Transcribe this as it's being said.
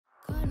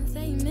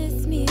Say you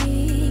miss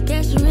me,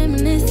 guess you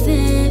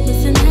reminiscent,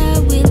 missing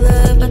how we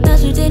love. I thought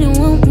you didn't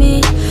want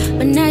me,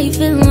 but now you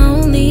feel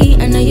lonely.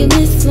 I know you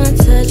miss my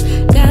touch,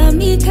 got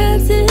me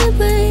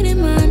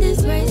contemplating, mind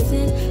is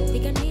racing.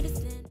 Think I need a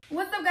stand.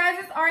 What's up, guys?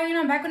 It's Ari and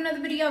I'm back with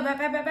another video.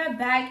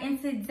 Back. And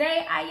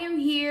today I am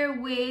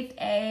here with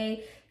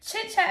a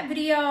chit chat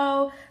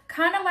video,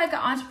 kind of like an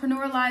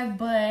entrepreneur life,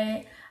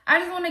 but I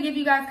just want to give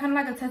you guys kind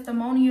of like a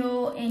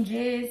testimonial and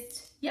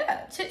just,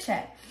 yeah, chit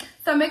chat.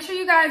 So make sure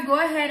you guys go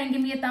ahead and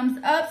give me a thumbs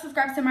up,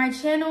 subscribe to my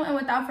channel, and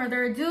without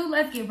further ado,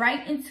 let's get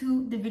right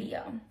into the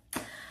video.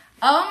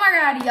 Oh my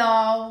god,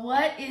 y'all,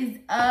 what is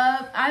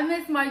up? I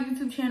miss my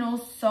YouTube channel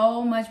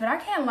so much, but I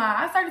can't lie,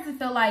 I started to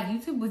feel like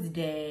YouTube was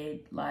dead.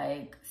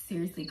 Like,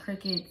 seriously,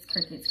 crickets.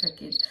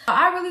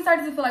 I really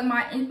started to feel like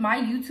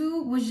my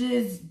YouTube was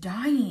just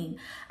dying.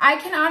 I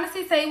can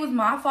honestly say it was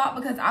my fault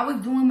because I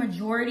was doing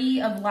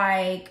majority of,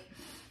 like,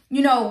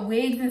 you know,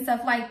 wigs and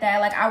stuff like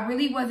that. Like, I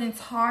really wasn't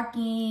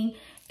talking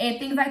and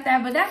things like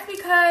that, but that's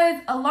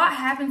because a lot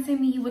happened to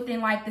me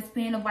within like the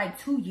span of like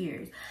 2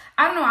 years.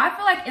 I don't know, I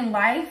feel like in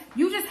life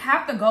you just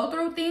have to go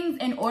through things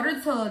in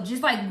order to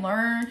just like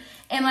learn,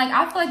 and like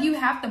I feel like you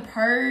have to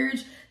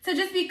purge to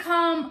just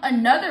become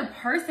another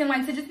person,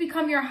 like to just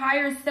become your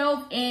higher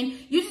self, and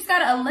you just got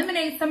to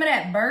eliminate some of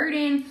that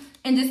burden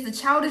and just the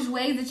childish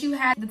ways that you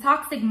had, the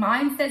toxic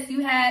mindsets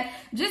you had,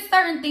 just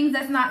certain things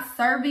that's not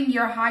serving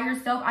your higher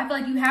self. I feel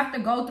like you have to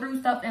go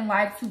through stuff in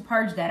life to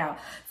purge that out.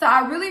 So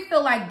I really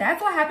feel like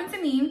that's what happened to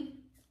me.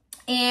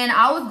 And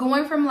I was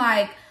going from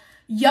like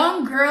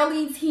young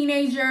girly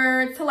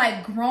teenager to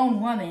like grown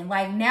woman.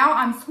 Like now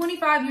I'm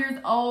 25 years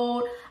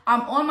old.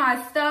 I'm on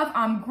my stuff.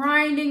 I'm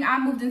grinding. I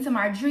moved into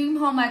my dream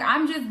home. Like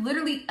I'm just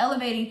literally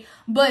elevating.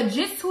 But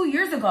just 2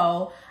 years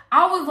ago,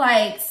 I was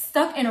like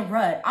stuck in a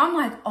rut. I'm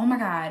like, oh my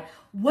God,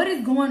 what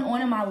is going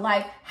on in my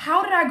life?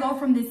 How did I go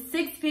from this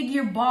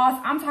 6-figure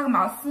boss, I'm talking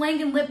about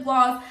slanging lip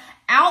gloss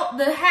out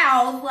the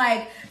house,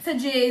 like to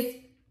just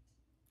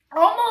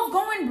almost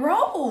going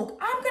broke?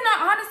 I'm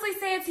gonna honestly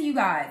say it to you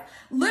guys,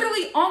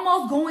 literally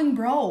almost going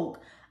broke.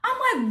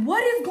 I'm like,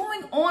 what is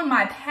going on?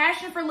 My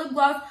passion for lip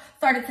gloss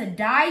started to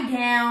die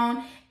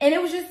down. And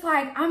it was just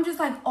like, I'm just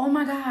like, oh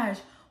my gosh,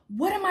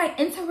 what am I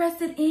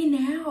interested in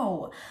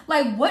now?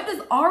 Like, what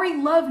does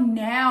Ari love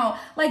now?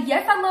 Like,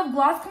 yes, I love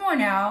gloss. Come on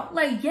now.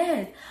 Like,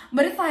 yes.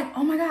 But it's like,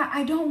 oh my God,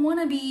 I don't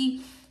want to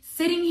be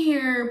sitting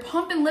here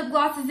pumping lip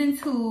glosses in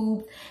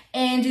tubes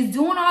and just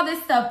doing all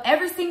this stuff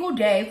every single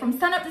day from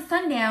sun up to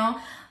sundown.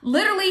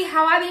 Literally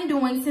how I've been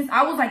doing since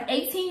I was like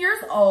 18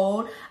 years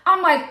old.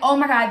 I'm like, oh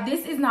my God,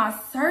 this is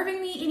not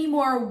serving me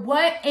anymore.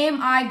 What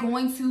am I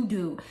going to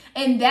do?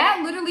 And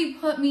that literally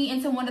put me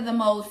into one of the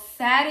most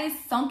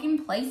saddest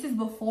sunken places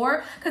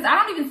before, because I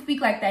don't even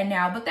speak like that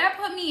now, but that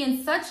put me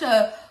in such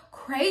a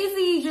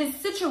crazy just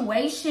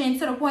situation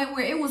to the point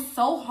where it was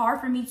so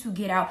hard for me to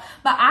get out.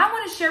 But I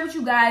want to share with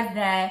you guys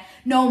that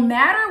no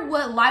matter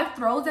what life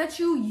throws at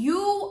you,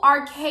 you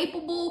are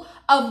capable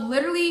of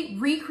literally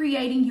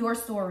recreating your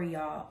story,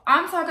 y'all.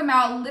 I'm talking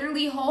about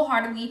literally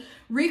wholeheartedly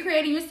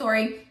recreating your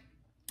story.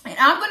 And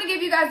I'm going to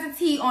give you guys the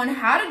tea on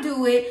how to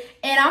do it.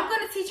 And I'm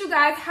going to teach you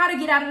guys how to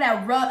get out of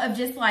that rut of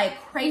just like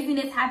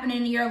craziness happening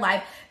in your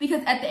life.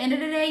 Because at the end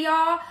of the day,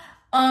 y'all,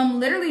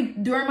 literally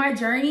during my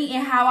journey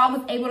and how I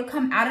was able to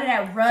come out of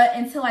that rut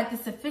into like the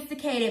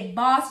sophisticated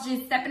boss,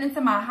 just stepping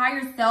into my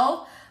higher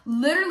self,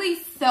 literally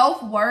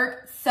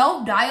self-work,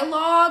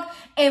 self-dialogue,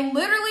 and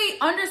literally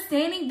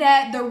understanding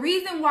that the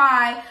reason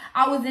why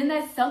I was in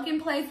that sunken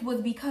place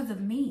was because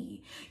of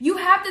me. You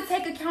have to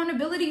take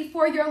accountability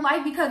for your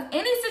life, because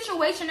any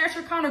situation that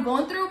you're kind of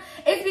going through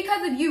is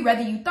because of you.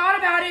 Whether you thought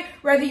about it,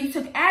 whether you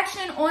took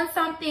action on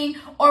something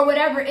or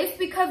whatever, it's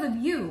because of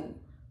you.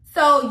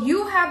 So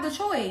you have the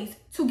choice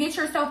to get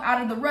yourself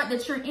out of the rut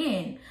that you're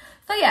in.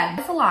 So yeah,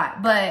 that's a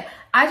lot, but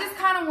I just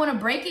kind of want to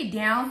break it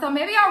down. So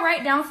maybe I'll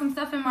write down some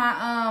stuff in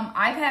my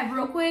iPad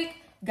real quick.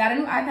 Got a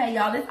new iPad,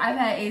 y'all. This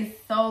iPad is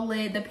so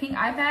lit. The pink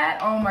iPad,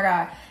 oh my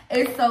God,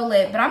 it's so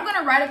lit. But I'm going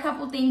to write a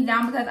couple things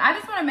down because I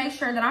just want to make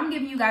sure that I'm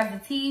giving you guys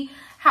the tea,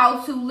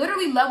 how to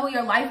literally level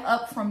your life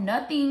up from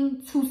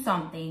nothing to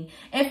something.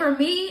 And for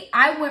me,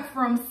 I went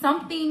from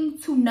something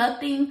to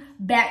nothing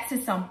back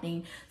to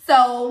something.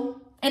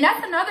 So, and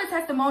that's another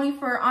testimony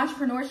for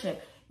entrepreneurship.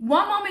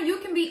 One moment you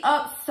can be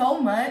up so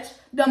much,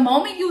 the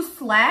moment you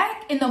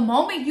slack and the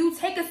moment you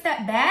take a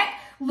step back,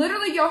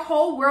 literally your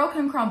whole world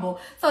can crumble.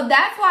 So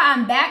that's why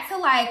I'm back to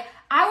like,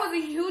 I was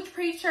a huge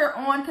preacher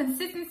on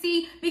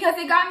consistency, because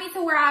it got me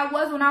to where I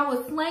was when I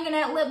was slanging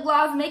that lip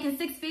gloss, making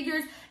 6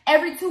 figures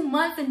every 2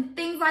 months and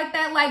things like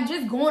that, like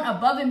just going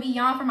above and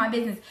beyond for my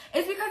business.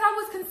 It's because I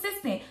was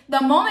consistent.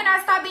 The moment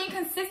I stopped being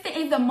consistent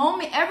is the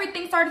moment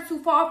everything started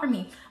to fall for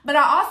me. But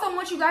I also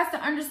want you guys to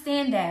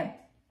understand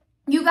that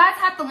You guys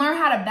have to learn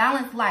how to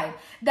balance life.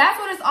 That's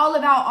what it's all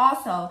about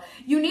also.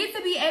 You need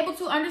to be able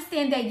to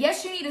understand that,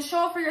 yes, you need to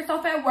show up for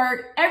yourself at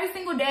work every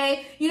single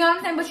day. You know what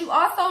I'm saying? But you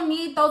also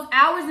need those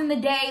hours in the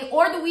day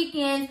or the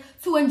weekends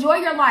to enjoy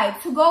your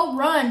life, to go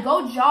run,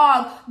 go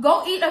jog,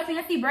 go eat a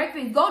fancy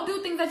breakfast, go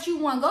do things that you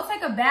want, go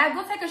take a bath,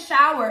 go take a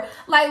shower.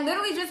 Like,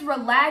 literally just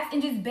relax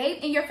and just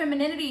bathe in your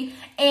femininity.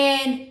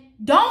 And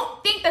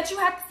don't think that you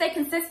have to stay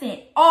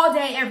consistent all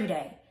day, every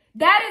day.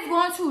 That is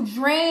going to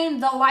drain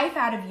the life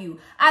out of you.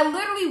 I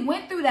literally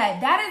went through that.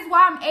 That is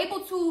why I'm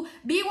able to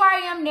be where I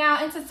am now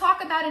and to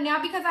talk about it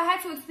now, because I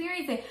had to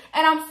experience it.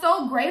 And I'm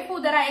so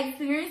grateful that I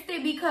experienced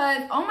it,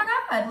 because, oh my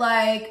God,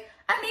 like,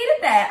 I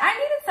needed that. I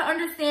needed to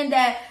understand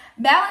that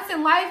balance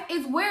in life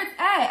is where it's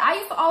at. I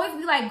used to always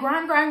be like,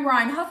 grind, grind,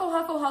 grind, hustle,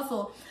 hustle,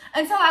 hustle.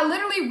 Until I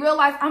literally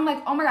realized, I'm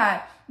like, oh my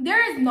God,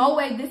 there is no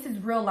way this is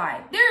real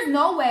life. There is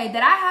no way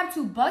that I have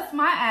to bust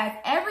my ass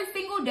every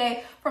single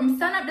day from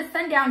sun up to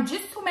sundown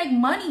just to make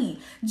money,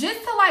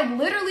 just to like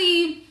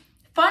literally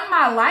fund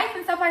my life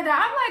and stuff like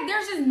that. I'm like,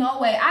 there's just no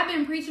way. I've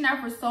been preaching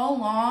that for so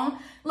long,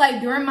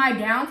 like during my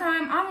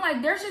downtime. I'm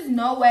like, there's just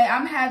no way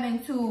I'm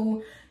having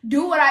to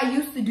do what I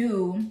used to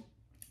do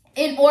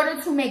in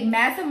order to make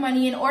massive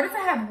money, in order to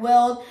have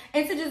wealth,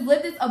 and to just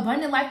live this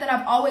abundant life that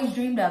I've always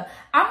dreamed of.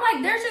 I'm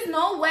like, there's just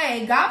no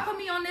way. God put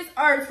me on this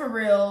earth for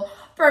real,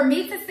 for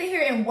me to sit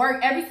here and work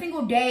every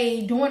single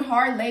day doing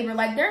hard labor.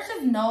 Like, there's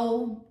just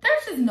no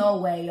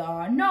way,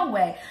 y'all. No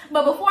way.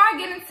 But before I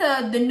get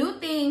into the new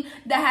thing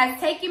that has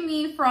taken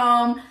me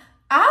from,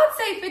 I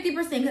would say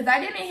 50%, because I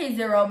didn't hit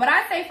 0, but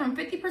I'd say from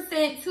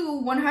 50% to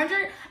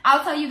 100,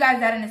 I'll tell you guys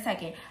that in a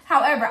second.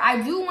 However,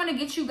 I do want to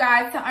get you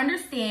guys to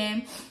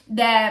understand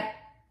that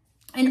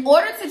in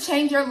order to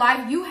change your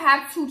life, you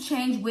have to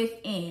change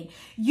within.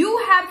 You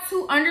have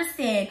to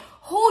understand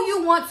who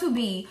you want to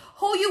be,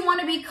 who you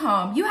want to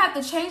become. You have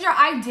to change your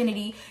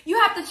identity. You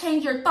have to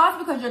change your thoughts,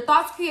 because your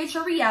thoughts create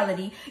your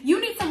reality. You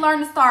need to learn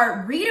to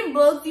start reading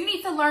books. You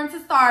need to learn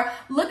to start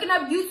looking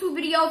up YouTube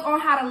videos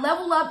on how to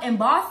level up and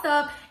boss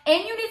up.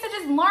 And you need to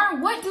just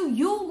learn, what do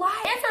you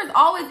like? The answer is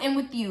always in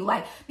with you.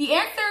 Like, the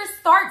answer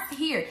starts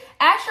here.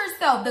 Ask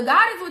yourself, the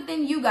God is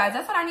within you guys.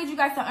 That's what I need you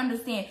guys to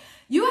understand.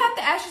 You have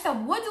to ask yourself,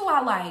 what do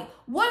I like?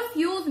 What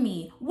fuels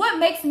me? What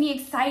makes me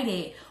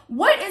excited?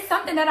 What is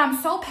something that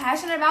I'm so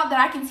passionate about that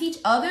I can teach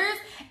others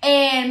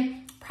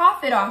and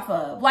profit off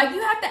of? Like,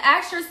 you have to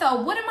ask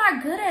yourself, what am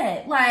I good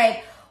at?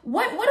 Like,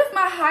 what does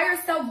my higher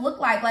self look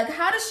like? Like,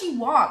 how does she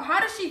walk? How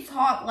does she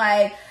talk?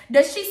 Like,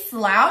 does she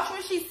slouch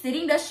when she's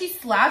sitting? Does she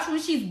slouch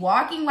when she's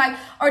walking? Like,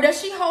 or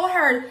does she hold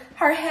her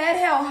head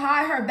held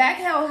high, her back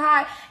held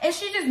high, and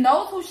she just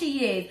knows who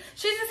she is?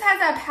 She just has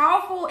that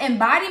powerful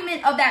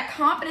embodiment of that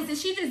confidence, and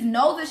she just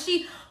knows that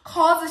she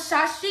calls a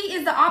shot. She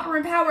is the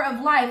operating power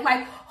of life.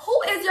 Like,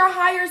 who is your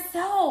higher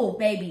self,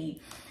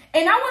 baby?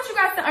 And I want you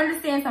guys to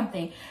understand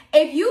something.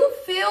 If you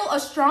feel a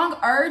strong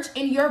urge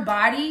in your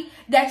body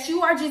that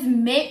you are just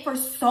meant for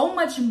so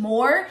much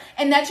more,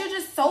 and that you're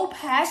just so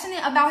passionate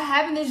about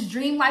having this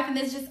dream life and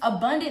this just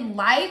abundant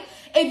life,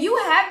 if you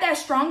have that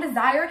strong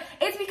desire,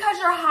 it's because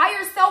your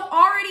higher self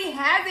already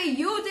has it.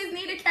 You just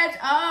need to catch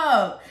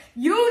up.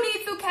 You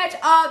need to catch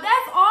up.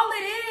 That's all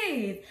it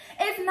is.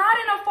 It's not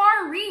in a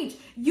far reach.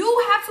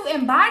 You have to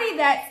embody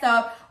that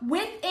stuff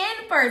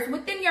within first,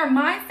 within your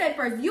mindset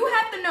first. You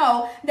have to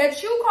know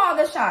that you call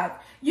the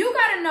shots. You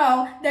got to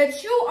know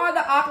that you are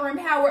the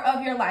operating power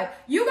of your life.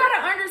 You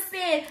got to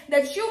understand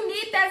that you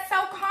need that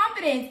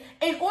self-confidence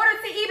in order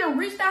to even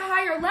reach that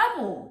higher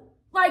level.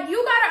 Like,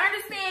 you got to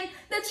understand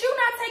that you're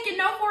not taking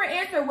no for an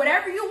answer.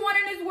 Whatever you want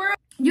in this world,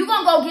 you're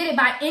going to go get it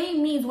by any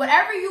means.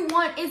 Whatever you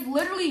want is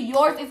literally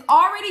yours. It's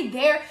already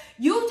there.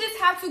 You just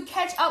have to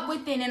catch up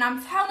within. And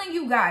I'm telling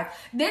you guys,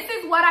 this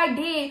is what I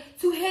did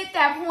to hit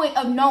that point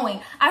of knowing.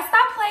 I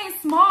stopped playing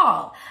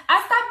small.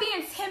 I stopped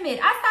being timid.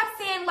 I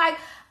stopped saying like,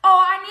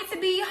 oh, I need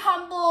to be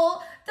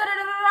humble. Da, da,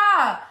 da,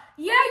 da, da.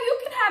 Yeah, you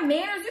can have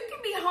manners. You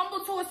can be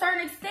humble to a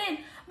certain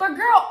extent. But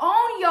girl,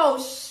 own your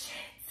shit.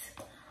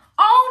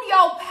 Own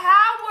your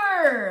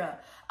power.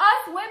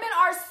 Us women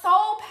are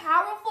so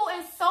powerful,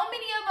 and so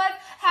many of us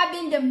have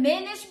been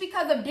diminished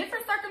because of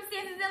different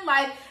circumstances in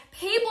life.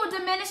 People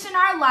diminish in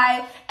our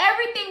life,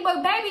 everything.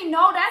 But baby,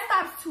 no, that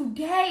stops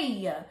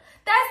today.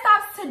 That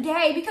stops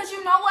today, because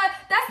you know what?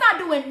 That's not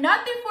doing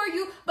nothing for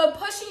you but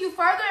pushing you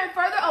further and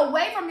further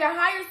away from your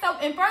higher self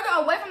and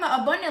further away from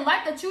the abundant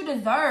life that you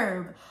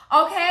deserve.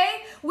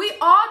 Okay? We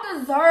all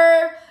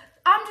deserve,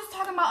 I'm just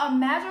talking about a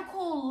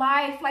magical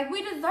life. Like,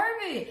 we deserve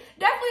it.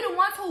 Definitely the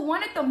ones who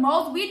want it the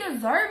most, we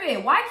deserve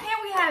it. Why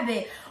can't we have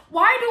it?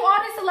 Why do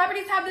all these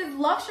celebrities have this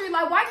luxury?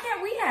 Like, why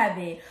can't we have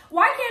it?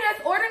 Why can't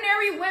us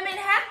ordinary women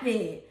have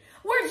it?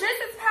 We're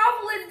just as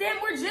powerful as them.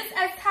 We're just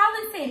as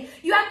talented.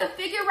 You have to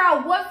figure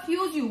out what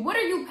fuels you. What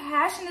are you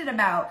passionate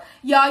about?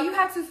 Y'all, you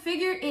have to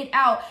figure it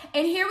out.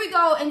 And here we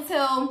go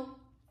until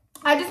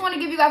I just want to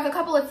give you guys a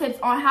couple of tips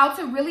on how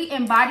to really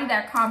embody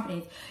that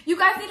confidence. You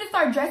guys need to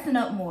start dressing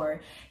up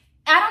more.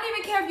 I don't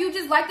even care if you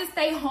just like to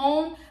stay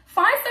home.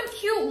 Find some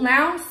cute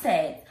lounge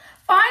sets.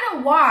 Find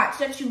a watch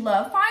that you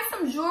love. Find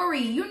some jewelry,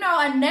 you know,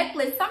 a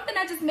necklace, something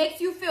that just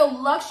makes you feel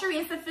luxury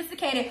and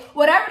sophisticated.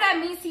 Whatever that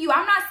means to you.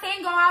 I'm not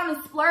saying go out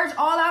and splurge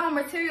all out on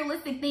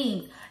materialistic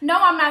things. No,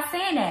 I'm not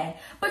saying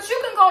that. But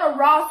you can go to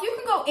Ross. You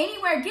can go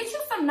anywhere. Get you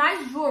some nice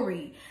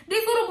jewelry.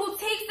 These little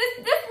boutiques.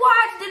 This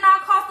watch did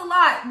not cost a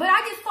lot, but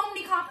I get so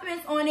many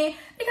compliments on it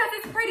because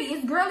it's pretty,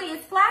 it's girly,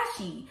 it's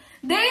flashy.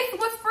 This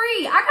was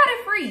free. I got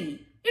it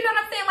free. You know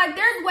what I'm saying? Like,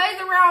 there's ways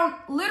around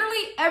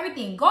literally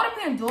everything. Go to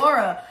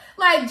Pandora.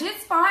 Like, just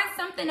find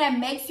something that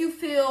makes you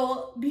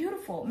feel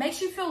beautiful,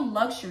 makes you feel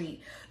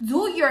luxury.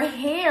 Do your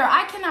hair.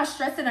 I cannot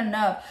stress it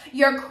enough.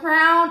 Your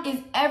crown is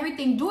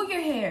everything. Do your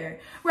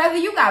hair. Whether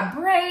you got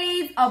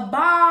braids, a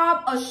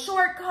bob, a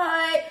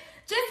shortcut,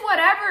 just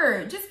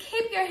whatever. Just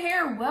keep your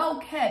hair well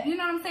kept. You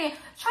know what I'm saying?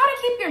 Try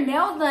to keep your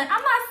nails done.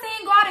 I'm not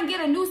saying go out and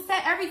get a new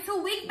set every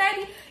 2 weeks,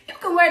 baby. You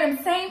can wear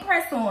them same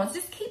press-ons.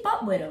 Just keep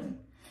up with them.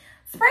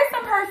 Spray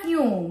some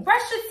perfume,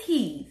 brush your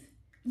teeth,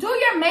 do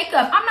your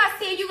makeup. I'm not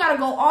saying you gotta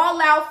go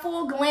all out,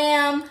 full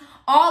glam,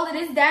 all of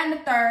this, that, and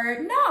the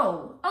third.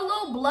 No, a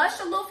little blush,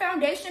 a little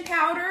foundation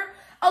powder,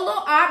 a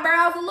little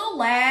eyebrows, a little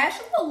lash,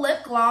 a little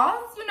lip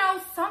gloss, you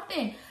know,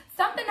 something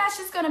that's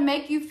just gonna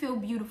make you feel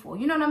beautiful.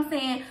 You know what I'm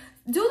saying?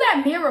 Do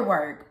that mirror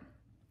work.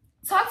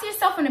 Talk to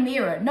yourself in the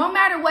mirror. No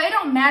matter what, it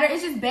don't matter.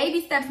 It's just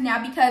baby steps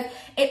now because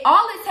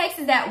all it takes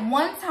is that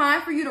one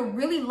time for you to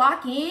really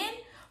lock in.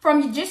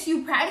 From just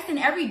you practicing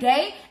every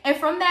day, and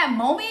from that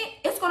moment,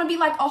 it's gonna be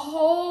like a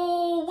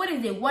whole,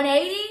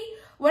 180?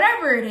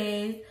 Whatever it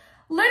is.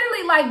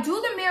 Literally, like,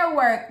 do the mirror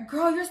work.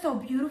 Girl, you're so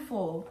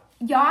beautiful.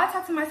 Y'all, I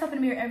talk to myself in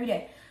the mirror every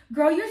day.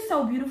 Girl, you're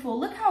so beautiful.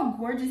 Look how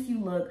gorgeous you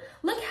look.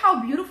 Look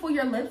how beautiful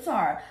your lips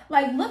are.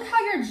 Like, look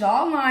how your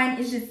jawline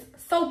is just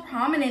so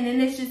prominent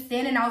and it's just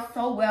standing out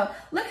so well.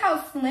 Look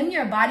how slim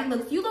your body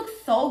looks. You look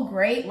so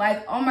great.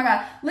 Like, oh my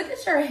God, look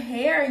at your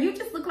hair. You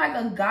just look like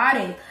a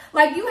goddess.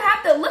 Like, you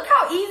have to, look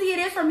how easy it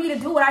is for me to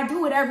do it. I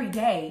do it every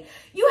day.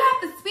 You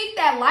have to speak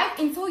that life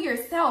into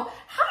yourself.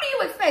 How do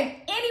you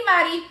expect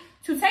anybody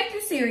to take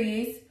you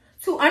serious,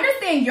 to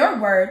understand your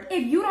worth,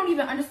 if you don't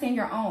even understand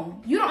your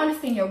own? You don't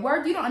understand your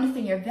worth. You don't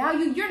understand your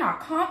value. You're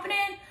not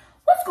confident.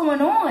 What's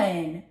going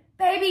on?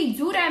 Baby,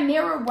 do that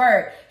mirror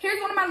work.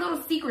 Here's one of my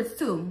little secrets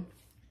too.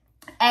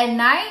 At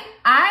night,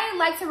 I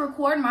like to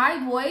record my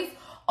voice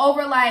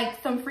over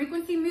like some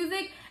frequency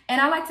music,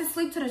 and I like to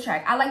sleep to the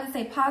track. I like to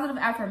say positive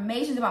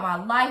affirmations about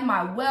my life,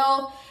 my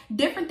wealth,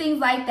 different things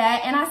like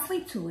that, and I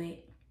sleep to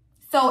it.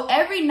 So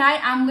every night,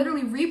 I'm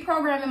literally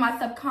reprogramming my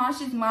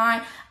subconscious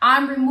mind.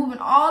 I'm removing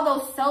all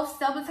those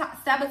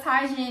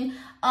self-sabotaging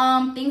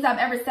things I've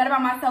ever said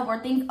about myself or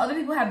things other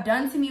people have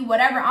done to me,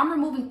 whatever. I'm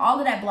removing all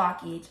of that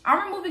blockage.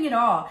 I'm removing it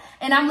all.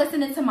 And I'm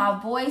listening to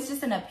my voice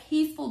just in a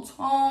peaceful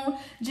tone,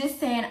 just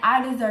saying,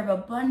 I deserve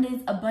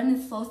abundance.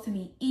 Abundance flows to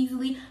me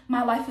easily.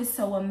 My life is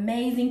so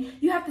amazing.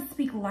 You have to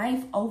speak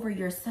life over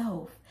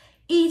yourself.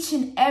 Each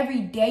and every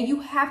day,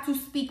 you have to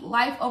speak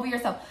life over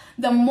yourself.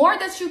 The more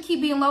that you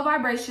keep being low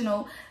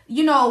vibrational,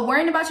 you know,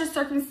 worrying about your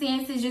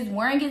circumstances, just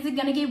worrying, is it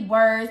going to get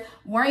worse?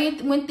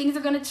 Worrying when things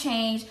are going to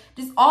change,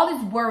 just all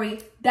this worry,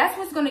 that's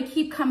what's going to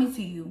keep coming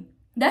to you.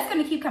 That's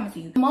going to keep coming to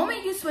you. The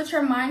moment you switch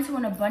your mind to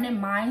an abundant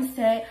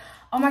mindset,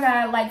 oh my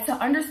God, like, to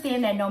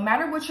understand that no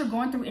matter what you're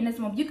going through in this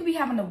moment, you could be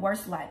having the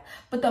worst life.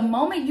 But the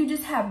moment you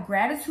just have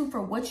gratitude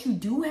for what you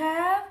do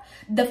have,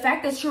 the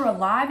fact that you're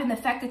alive and the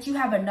fact that you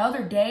have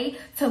another day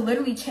to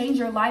literally change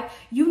your life,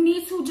 you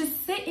need to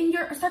just sit in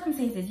your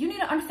circumstances. You need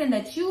to understand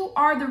that you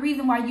are the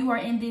reason why you are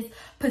in this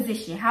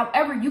position.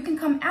 However, you can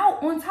come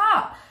out on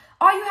top.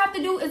 All you have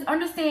to do is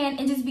understand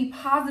and just be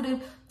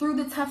positive through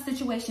the tough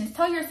situations.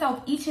 Tell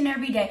yourself each and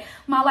every day,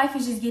 my life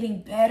is just getting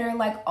better.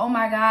 Like, oh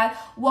my God,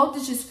 wealth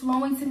is just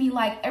flowing to me.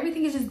 Like,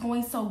 everything is just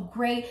going so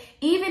great.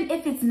 Even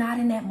if it's not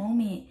in that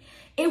moment,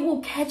 it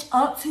will catch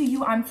up to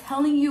you. I'm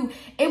telling you,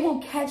 it will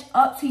catch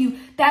up to you.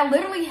 That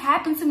literally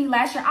happened to me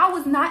last year. I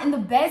was not in the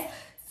best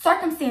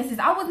circumstances.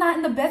 I was not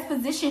in the best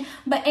position,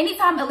 but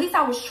anytime at least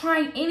I was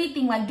trying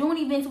anything, like doing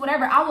events,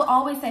 whatever, I would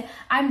always say,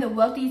 I'm the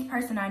wealthiest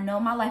person I know.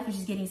 My life is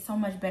just getting so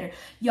much better.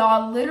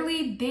 Y'all,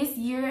 literally this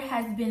year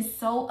has been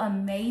so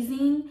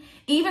amazing.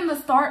 Even the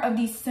start of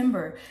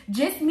December,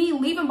 just me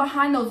leaving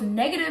behind those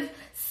negative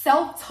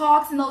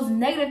self-talks and those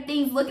negative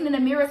things, looking in the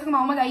mirror, talking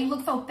about, oh my God, you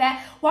look so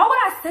fat. Why would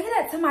I say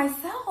that to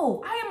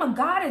myself? I am a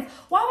goddess.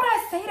 Why would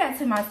I say that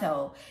to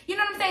myself? You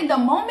know what I'm saying? The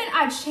moment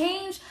I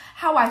changed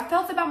how I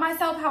felt about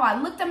myself, how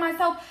I looked at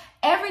myself,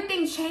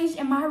 everything changed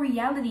in my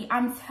reality.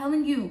 I'm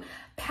telling you,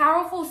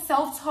 powerful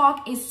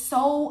self-talk is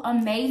so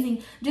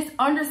amazing. Just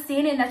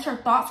understanding that your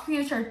thoughts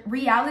create your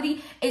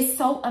reality is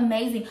so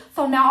amazing.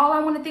 So now all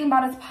I want to think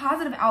about is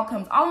positive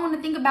outcomes. All I want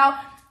to think about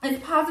is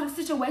positive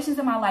situations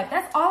in my life.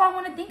 That's all I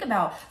want to think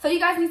about. So you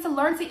guys need to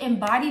learn to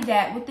embody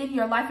that within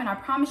your life, and I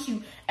promise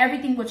you,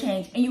 everything will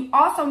change. And you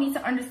also need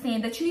to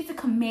understand that you need to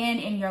command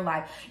in your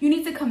life. You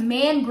need to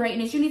command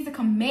greatness. You need to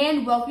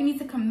command wealth. You need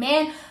to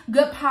command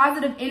good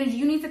positive energy.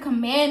 You need to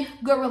command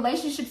good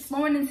relationships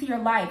flowing into your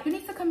life. You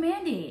need to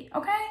command it,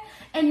 okay?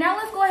 And now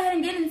let's go ahead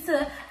and get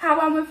into how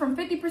I went from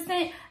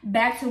 50%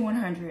 back to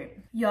 100.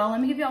 Y'all,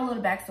 let me give y'all a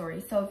little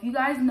backstory. So if you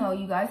guys know,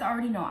 you guys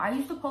already know, I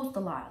used to post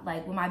a lot.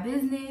 Like with my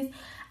business,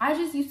 I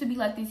just used to be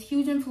like this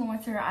huge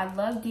influencer. I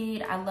loved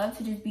it. I love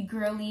to just be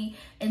girly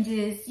and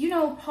just, you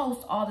know,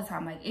 post all the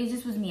time. Like it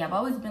just was me. I've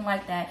always been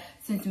like that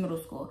since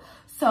middle school.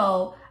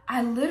 So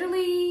I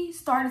literally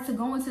started to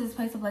go into this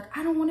place of like,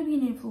 I don't want to be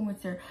an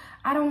influencer.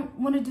 I don't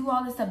want to do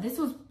all this stuff. This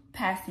was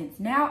past tense.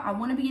 Now I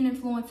want to be an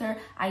influencer.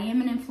 I am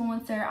an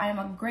influencer. I am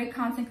a great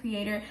content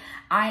creator.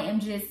 I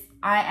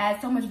add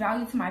so much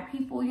value to my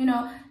people, you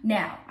know.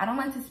 Now, I don't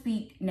like to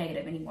speak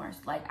negative anymore.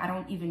 It's like, I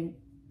don't even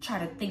try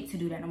to think to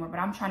do that no more, but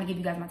I'm trying to give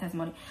you guys my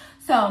testimony.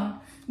 So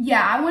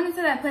yeah, I went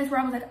into that place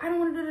where I was like, I don't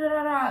want to do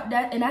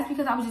that, and that's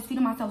because I was just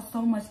feeding myself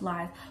so much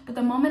lies. But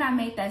the moment I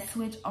made that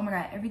switch, oh my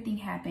God, everything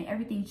happened,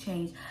 everything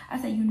changed. I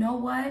said, you know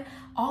what,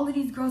 all of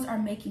these girls are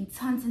making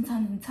tons and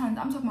tons and tons.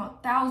 I'm talking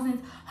about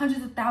thousands,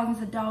 hundreds of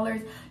thousands of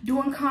dollars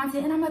doing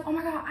content, and I'm like, oh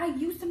my God, I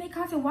used to make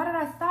content, why did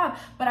I stop?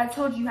 But I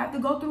told you have to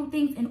go through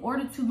things in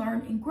order to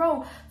learn and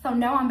grow. So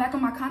now I'm back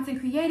on my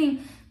content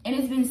creating, and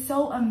it's been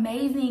so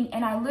amazing.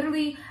 And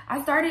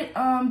I started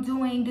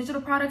doing digital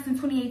products in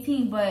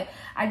 2018, but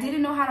I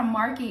didn't know how to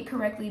market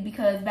correctly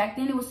because back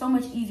then it was so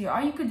much easier.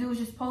 All you could do is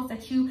just post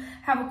that you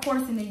have a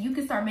course, and then you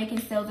can start making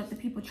sales if the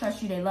people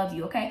trust you, they love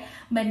you, okay?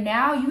 But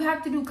now you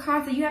have to do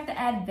content, you have to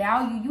add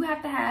value, you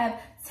have to have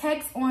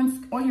text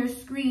on your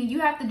screen, you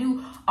have to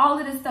do all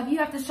of this stuff, you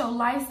have to show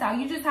lifestyle,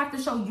 you just have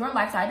to show your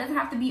lifestyle. It doesn't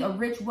have to be a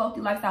rich,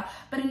 wealthy lifestyle,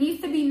 but it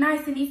needs to be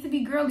nice, it needs to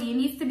be girly, it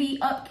needs to be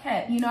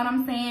upkept, you know what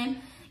I'm saying?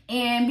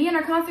 And being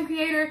a content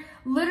creator,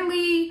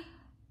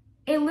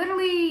 it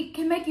literally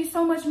can make you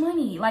so much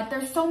money. Like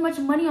there's so much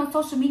money on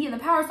social media. The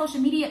power of social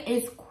media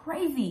is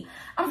crazy.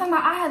 I'm talking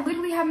about, I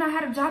literally have not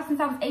had a job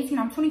since I was 18.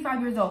 I'm 25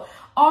 years old.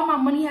 All my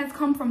money has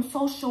come from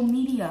social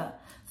media.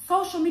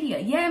 Social media.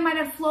 Yeah, it might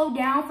have slowed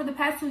down for the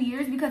past 2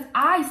 years because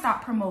I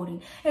stopped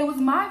promoting. It was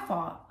my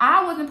fault.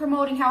 I wasn't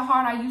promoting how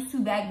hard I used to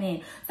back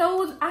then.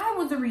 So I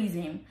was the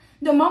reason.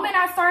 The moment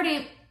I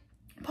started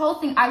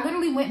posting, I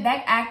literally went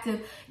back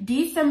active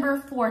December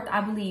 4th, I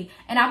believe,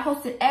 and I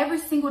posted every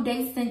single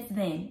day since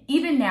then,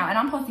 even now, and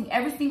I'm posting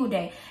every single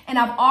day, and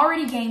I've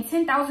already gained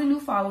 10,000 new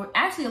followers,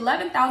 actually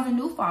 11,000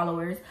 new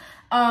followers.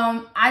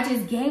 I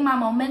just gained my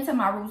momentum,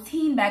 my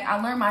routine back.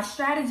 I learned my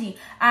strategy.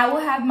 I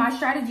will have my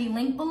strategy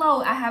linked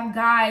below. I have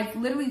guides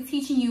literally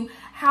teaching you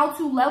how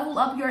to level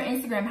up your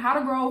Instagram, how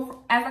to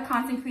grow as a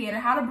content creator,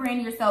 how to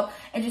brand yourself,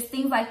 and just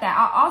things like that.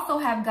 I also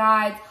have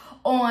guides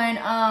on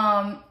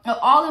an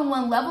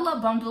all-in-one level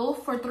up bundle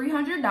for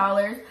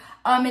 $300.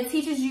 It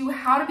teaches you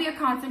how to be a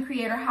content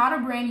creator, how to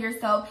brand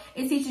yourself.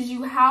 It teaches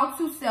you how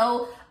to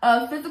sell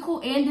physical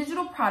and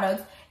digital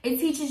products. It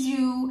teaches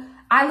you,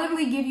 I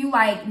literally give you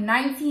like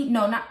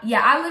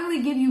I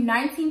literally give you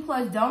 19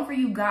 plus done for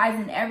you guys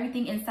and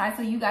everything inside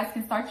so you guys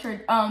can start your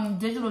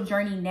digital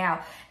journey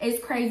now.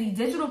 It's crazy.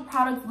 Digital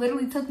products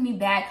literally took me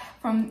back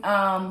from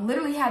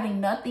literally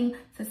having nothing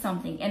to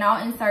something. And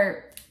I'll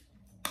insert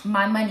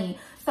my money.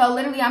 So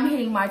literally I'm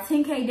hitting my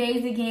 10K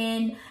days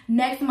again.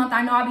 Next month,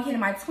 I know I'll be hitting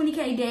my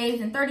 20K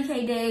days and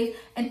 30K days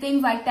and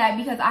things like that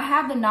because I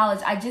have the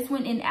knowledge. I just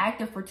went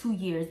inactive for 2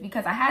 years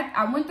because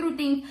I went through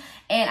things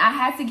and I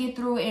had to get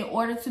through it in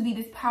order to be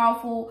this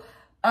powerful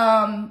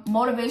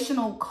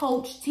motivational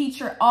coach,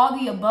 teacher, all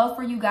the above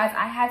for you guys.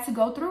 I had to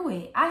go through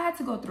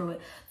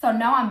it. So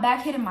now I'm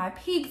back hitting my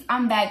peaks.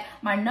 I'm back.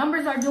 My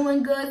numbers are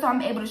doing good. So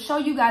I'm able to show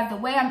you guys the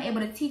way. I'm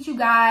able to teach you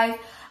guys.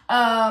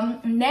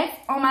 Next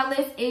on my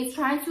list is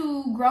trying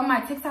to grow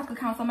my TikTok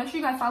account. So make sure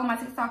you guys follow my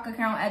TikTok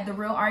account at The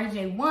Real Ari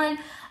J 1.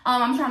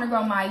 I'm trying to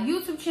grow my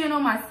YouTube channel,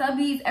 my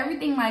subbies,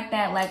 everything like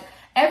that. Like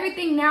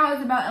everything now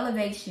is about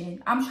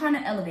elevation. I'm trying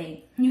to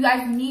elevate. You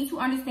guys need to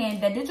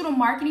understand that digital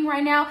marketing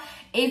right now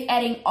is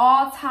at an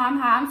all-time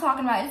high. I'm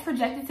talking about it's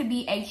projected to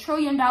be $1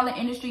 trillion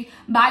industry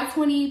by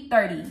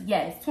 2030.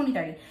 Yes,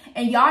 2030.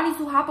 And y'all need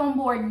to hop on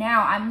board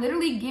now. I'm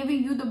literally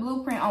giving you the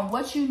blueprint on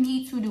what you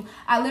need to do.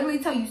 I literally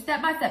tell you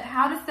step by step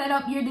how to set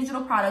up your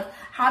digital products,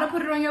 how to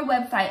put it on your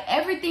website.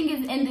 Everything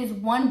is in this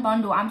one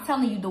bundle. I'm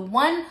telling you, the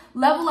one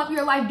Level Up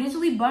Your Life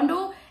digitally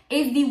bundle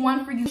is the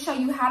one for you. I show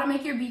you how to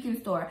make your beacon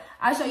store.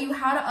 I show you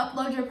how to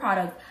upload your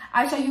products.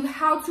 I show you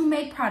how to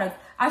make products.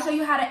 I show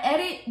you how to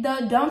edit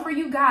the done for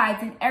you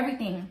guides and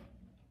everything.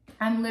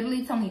 I'm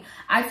literally telling you,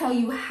 I tell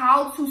you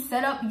how to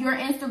set up your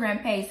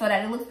Instagram page so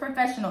that it looks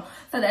professional,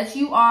 so that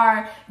you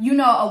are, you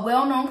know, a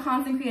well-known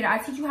content creator. I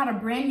teach you how to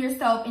brand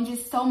yourself and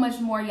just so much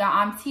more, y'all.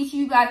 I'm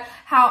teaching you guys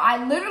how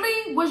I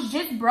literally was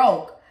just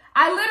broke.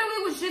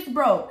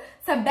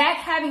 To back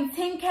having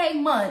 10K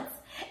months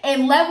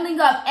and leveling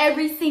up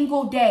every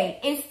single day.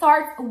 It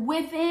starts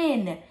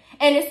within,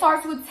 and it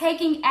starts with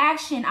taking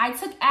action. I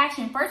took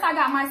action. First, I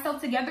got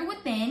myself together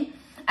within.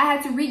 I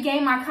had to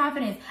regain my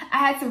confidence. I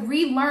had to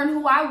relearn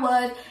who I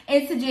was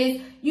and to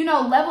just, you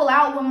know, level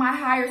out with my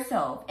higher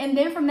self. And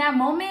then from that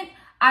moment,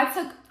 I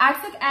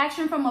took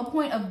action from a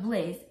point of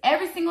bliss.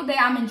 Every single day,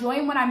 I'm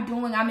enjoying what I'm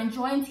doing. I'm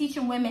enjoying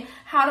teaching women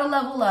how to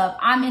level up.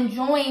 I'm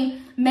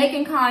enjoying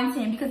making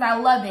content because I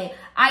love it.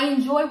 I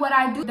enjoy what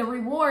I do. The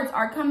rewards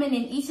are coming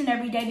in each and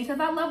every day because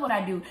I love what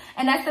I do.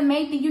 And that's the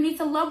main thing. You need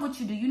to love what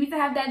you do. You need to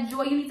have that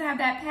joy. You need to have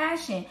that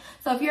passion.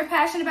 So if you're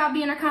passionate about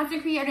being a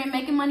content creator and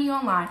making money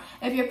online,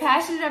 if you're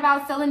passionate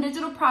about selling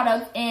digital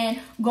products and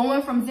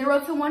going from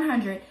 0 to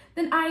 100,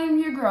 then I am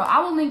your girl. I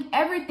will link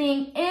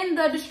everything in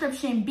the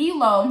description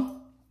below.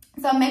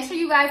 So make sure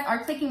you guys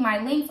are clicking my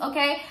links,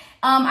 okay?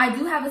 I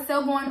do have a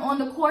sale going on.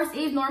 The course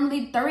is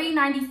normally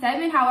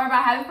 $30.97. However,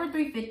 I have it for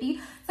 $3.50.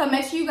 So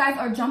make sure you guys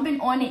are jumping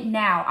on it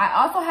now.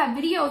 I also have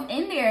videos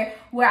in there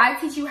where I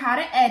teach you how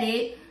to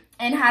edit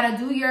and how to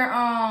do your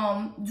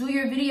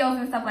videos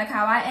and stuff, like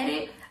how I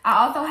edit.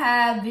 I also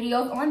have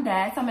videos on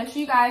that. So make sure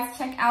you guys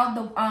check out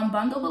the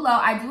bundle below.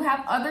 I do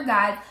have other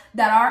guides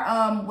that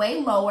are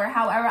way lower.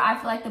 However, I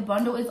feel like the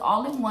bundle is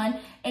all in one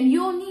and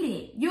you'll need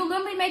it. You'll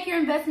literally make your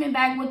investment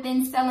back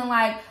within selling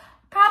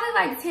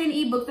probably 10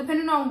 ebooks,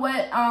 depending on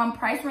what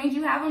price range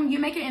you have them. You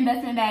make your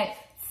investment back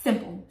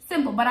simple.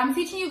 But I'm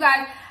teaching you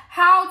guys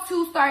how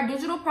to start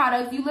digital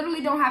products. You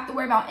literally don't have to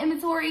worry about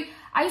inventory.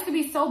 I used to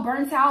be so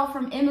burnt out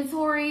from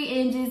inventory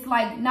and just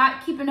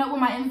not keeping up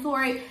with my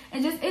inventory,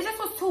 and it just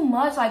was too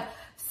much.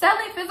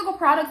 Selling physical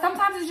products,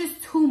 sometimes it's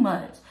just too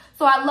much.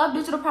 So I love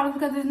digital products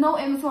because there's no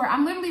inventory.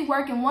 I'm literally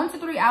working 1 to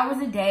 3 hours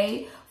a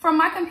day from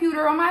my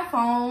computer on my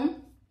phone.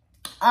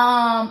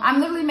 I'm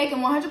literally making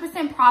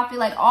 100%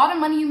 profit. All the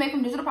money you make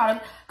from digital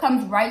products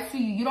comes right to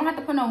you. You don't have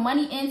to put no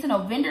money into no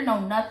vendor, no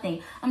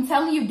nothing. I'm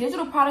telling you,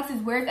 digital products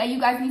is where it's at. You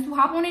guys need to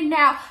hop on it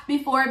now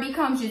before it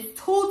becomes just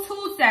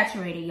too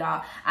saturated,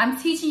 y'all. I'm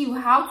teaching you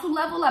how to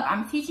level up.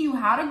 I'm teaching you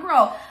how to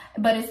grow,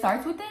 but it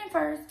starts within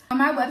first. On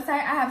my website,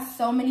 I have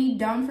so many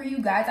done for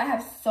you guys. I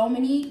have so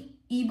many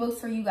ebooks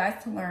for you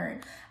guys to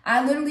learn.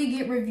 I literally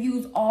get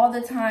reviews all the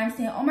time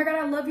saying, oh my God,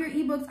 I love your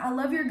ebooks. I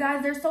love your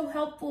guys. They're so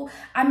helpful.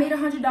 I made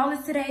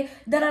 $100 today.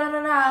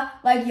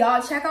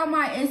 Y'all check out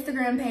my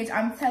Instagram page.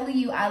 I'm telling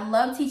you, I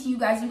love teaching you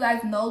guys. You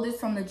guys know this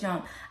from the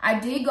jump. I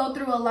did go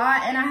through a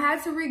lot and I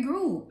had to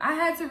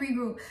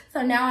regroup.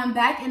 So now I'm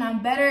back and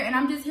I'm better, and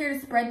I'm just here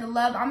to spread the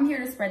love. I'm here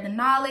to spread the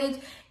knowledge.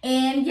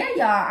 And yeah,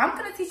 y'all, I'm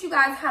going to teach you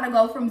guys how to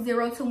go from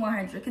 0 to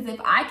 100. Because if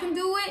I can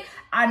do it,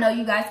 I know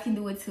you guys can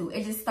do it too.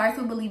 It just starts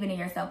with believing in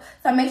yourself.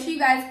 So make sure you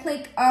guys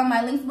click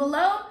my links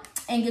below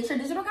and get your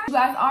digital guide. You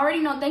guys already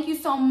know. Thank you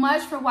so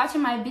much for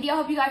watching my video. I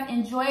hope you guys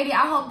enjoyed it.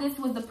 I hope this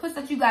was the push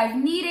that you guys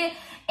needed.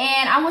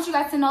 And I want you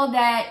guys to know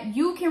that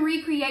you can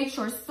recreate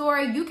your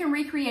story. You can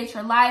recreate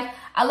your life.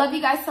 I love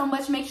you guys so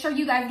much. Make sure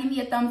you guys give me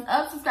a thumbs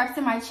up. Subscribe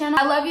to my channel.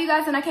 I love you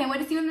guys, and I can't wait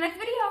to see you in the next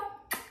video.